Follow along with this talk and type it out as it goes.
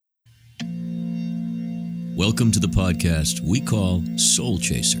Welcome to the podcast we call Soul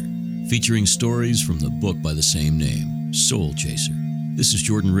Chaser, featuring stories from the book by the same name, Soul Chaser. This is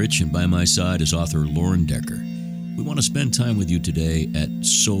Jordan Rich, and by my side is author Lauren Decker. We want to spend time with you today at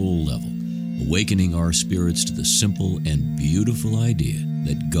soul level, awakening our spirits to the simple and beautiful idea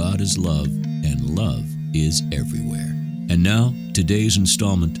that God is love and love is everywhere. And now, today's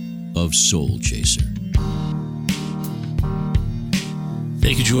installment of Soul Chaser.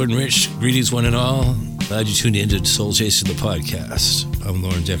 Thank you, Jordan Rich. Greetings, one and all. Glad you tuned in to Soul Chaser, the podcast. I'm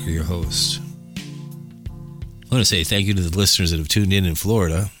Lauren Decker, your host. I want to say thank you to the listeners that have tuned in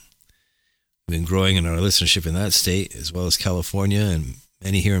Florida. We've been growing in our listenership in that state, as well as California and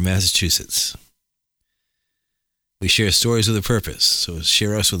many here in Massachusetts. We share stories with a purpose, so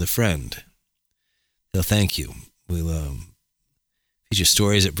share us with a friend. They'll thank you. We'll feature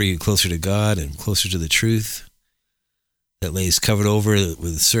stories that bring you closer to God and closer to the truth, that lays covered over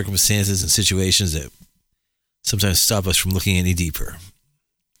with circumstances and situations that sometimes stop us from looking any deeper.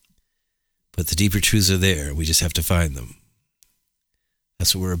 But the deeper truths are there. We just have to find them.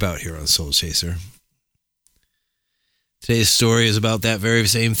 That's what we're about here on Soul Chaser. Today's story is about that very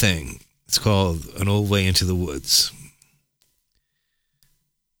same thing. It's called An Old Way into the Woods.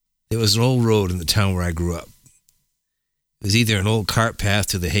 There was an old road in the town where I grew up. It was either an old cart path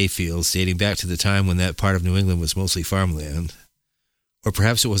to the hayfields dating back to the time when that part of New England was mostly farmland, or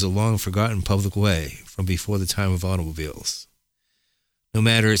perhaps it was a long-forgotten public way from before the time of automobiles. No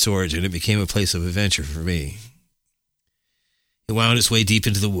matter its origin, it became a place of adventure for me. It wound its way deep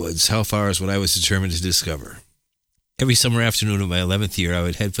into the woods. How far is what I was determined to discover. Every summer afternoon of my 11th year, I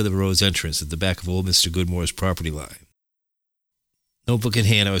would head for the road's entrance at the back of old Mr. Goodmore's property line. Notebook in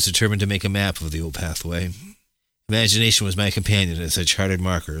hand, I was determined to make a map of the old pathway. Imagination was my companion as I charted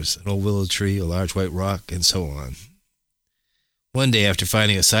markers, an old willow tree, a large white rock, and so on. One day, after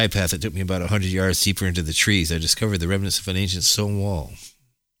finding a side path that took me about 100 yards deeper into the trees, I discovered the remnants of an ancient stone wall.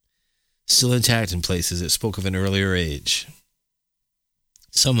 Still intact in places, it spoke of an earlier age.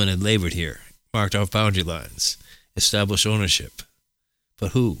 Someone had labored here, marked off boundary lines, established ownership.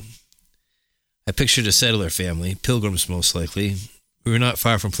 But who? I pictured a settler family, pilgrims most likely. We were not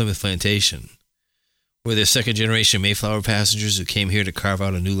far from Plymouth Plantation. Were there second-generation Mayflower passengers who came here to carve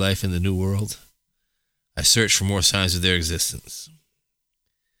out a new life in the New World? I searched for more signs of their existence.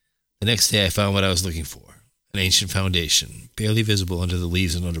 The next day I found what I was looking for, an ancient foundation, barely visible under the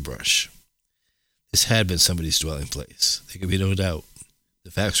leaves and underbrush. This had been somebody's dwelling place. There could be no doubt.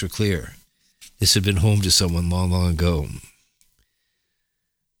 The facts were clear. This had been home to someone long, long ago.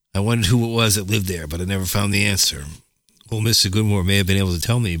 I wondered who it was that lived there, but I never found the answer. Old Mr. Goodmore may have been able to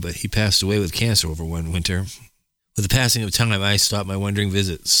tell me, but he passed away with cancer over one winter. With the passing of time, I stopped my wandering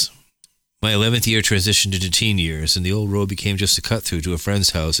visits. My 11th year transitioned into teen years, and the old road became just a cut-through to a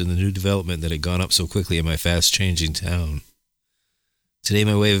friend's house in the new development that had gone up so quickly in my fast-changing town. Today,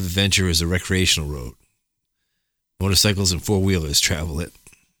 my way of adventure is a recreational road. Motorcycles and four-wheelers travel it.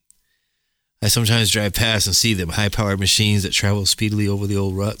 I sometimes drive past and see them, high-powered machines that travel speedily over the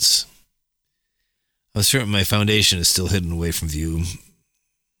old ruts. I'm certain my foundation is still hidden away from view.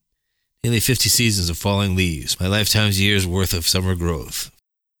 Nearly 50 seasons of falling leaves, my lifetime's years worth of summer growth.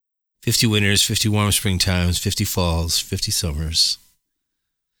 50 winters, 50 warm springtimes, 50 falls, 50 summers.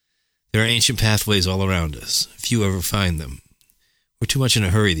 There are ancient pathways all around us. Few ever find them. We're too much in a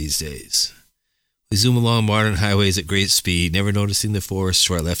hurry these days. We zoom along modern highways at great speed, never noticing the forests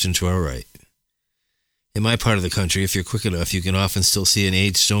to our left and to our right. In my part of the country, if you're quick enough, you can often still see an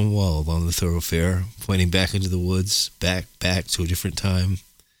aged stone wall along the thoroughfare, pointing back into the woods, back to a different time.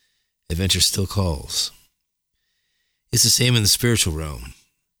 Adventure still calls. It's the same in the spiritual realm.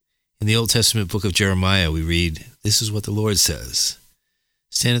 In the Old Testament book of Jeremiah, we read, "This is what the Lord says.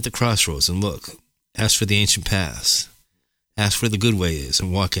 Stand at the crossroads and look. Ask for the ancient paths. Ask where the good way is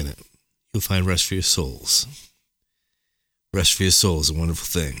and walk in it. You'll find rest for your souls." Rest for your soul is a wonderful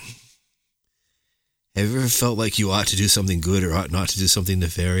thing. Have you ever felt like you ought to do something good or ought not to do something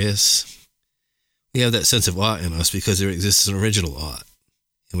nefarious? We have that sense of ought in us because there exists an original ought,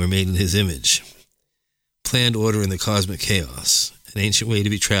 and we're made in His image. Planned order in the cosmic chaos, an ancient way to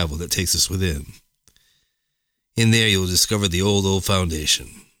be traveled that takes us within. In there you'll discover the old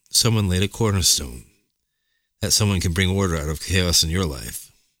foundation. Someone laid a cornerstone. That someone can bring order out of chaos in your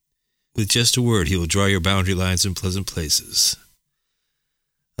life. With just a word, He will draw your boundary lines in pleasant places.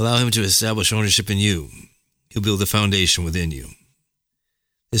 Allow Him to establish ownership in you. He'll build a foundation within you.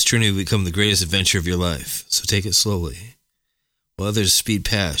 This journey will become the greatest adventure of your life, so take it slowly. While others speed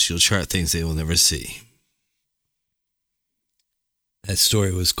past, you'll chart things they will never see. That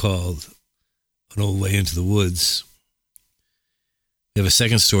story was called An Old Way into the Woods. We have a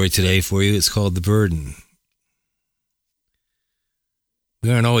second story today for you. It's called The Burden.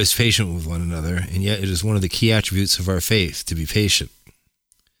 We aren't always patient with one another, and yet it is one of the key attributes of our faith to be patient.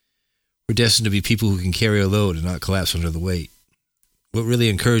 We're destined to be people who can carry a load and not collapse under the weight. What really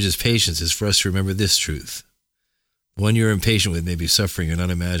encourages patience is for us to remember this truth. The one you're impatient with may be suffering an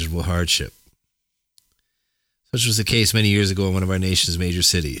unimaginable hardship. Such was the case many years ago in one of our nation's major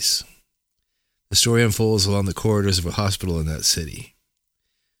cities. The story unfolds along the corridors of a hospital in that city.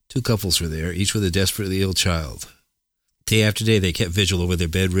 2 couples were there, each with a desperately ill child. Day after day, they kept vigil over their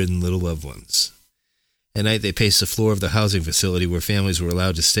bedridden little loved ones. At night, they paced the floor of the housing facility where families were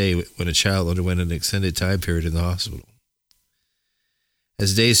allowed to stay when a child underwent an extended time period in the hospital.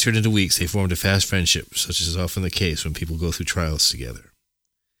 As days turned into weeks, they formed a fast friendship, such as is often the case when people go through trials together.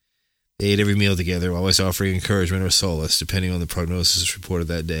 They ate every meal together, always offering encouragement or solace, depending on the prognosis reported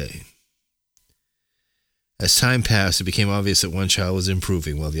that day. As time passed, it became obvious that one child was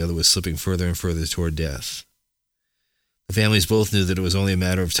improving while the other was slipping further and further toward death. The families both knew that it was only a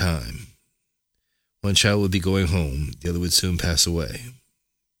matter of time. One child would be going home, the other would soon pass away.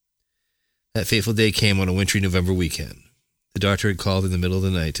 That fateful day came on a wintry November weekend. The doctor had called in the middle of the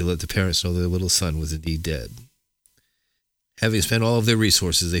night to let the parents know their little son was indeed dead. Having spent all of their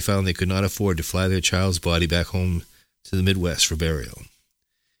resources, they found they could not afford to fly their child's body back home to the Midwest for burial.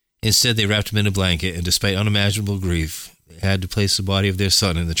 Instead, they wrapped him in a blanket, and despite unimaginable grief, they had to place the body of their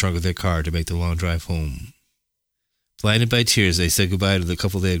son in the trunk of their car to make the long drive home. Blinded by tears, they said goodbye to the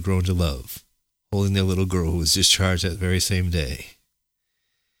couple they had grown to love, holding their little girl who was discharged that very same day.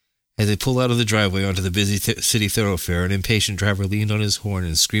 As they pulled out of the driveway onto the busy city thoroughfare, an impatient driver leaned on his horn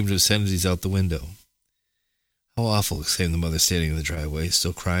and screamed obscenities out the window. "How awful," exclaimed the mother standing in the driveway,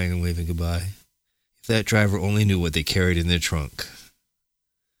 still crying and waving goodbye. If that driver only knew what they carried in their trunk.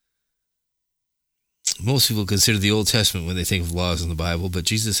 Most people consider the Old Testament when they think of laws in the Bible, but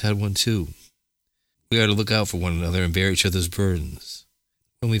Jesus had one too. We are to look out for one another and bear each other's burdens.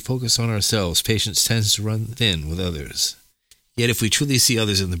 When we focus on ourselves, patience tends to run thin with others. Yet if we truly see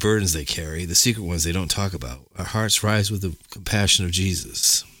others in the burdens they carry, the secret ones they don't talk about, our hearts rise with the compassion of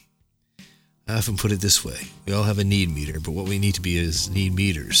Jesus. I often put it this way: we all have a need meter, but what we need to be is need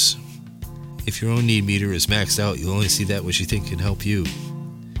meters. If your own need meter is maxed out, you'll only see that which you think can help you.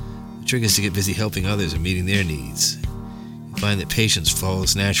 The trick is to get busy helping others and meeting their needs. You find that patience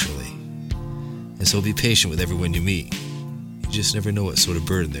follows naturally. And so be patient with everyone you meet. You just never know what sort of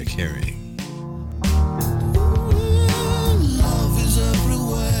burden they're carrying. Love is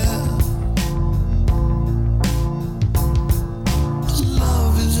everywhere.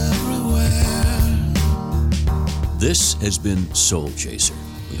 Love is everywhere. This has been Soul Chaser.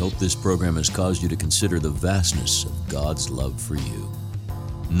 We hope this program has caused you to consider the vastness of God's love for you.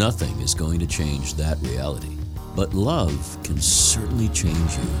 Nothing is going to change that reality, but love can certainly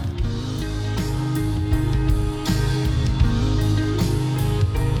change you.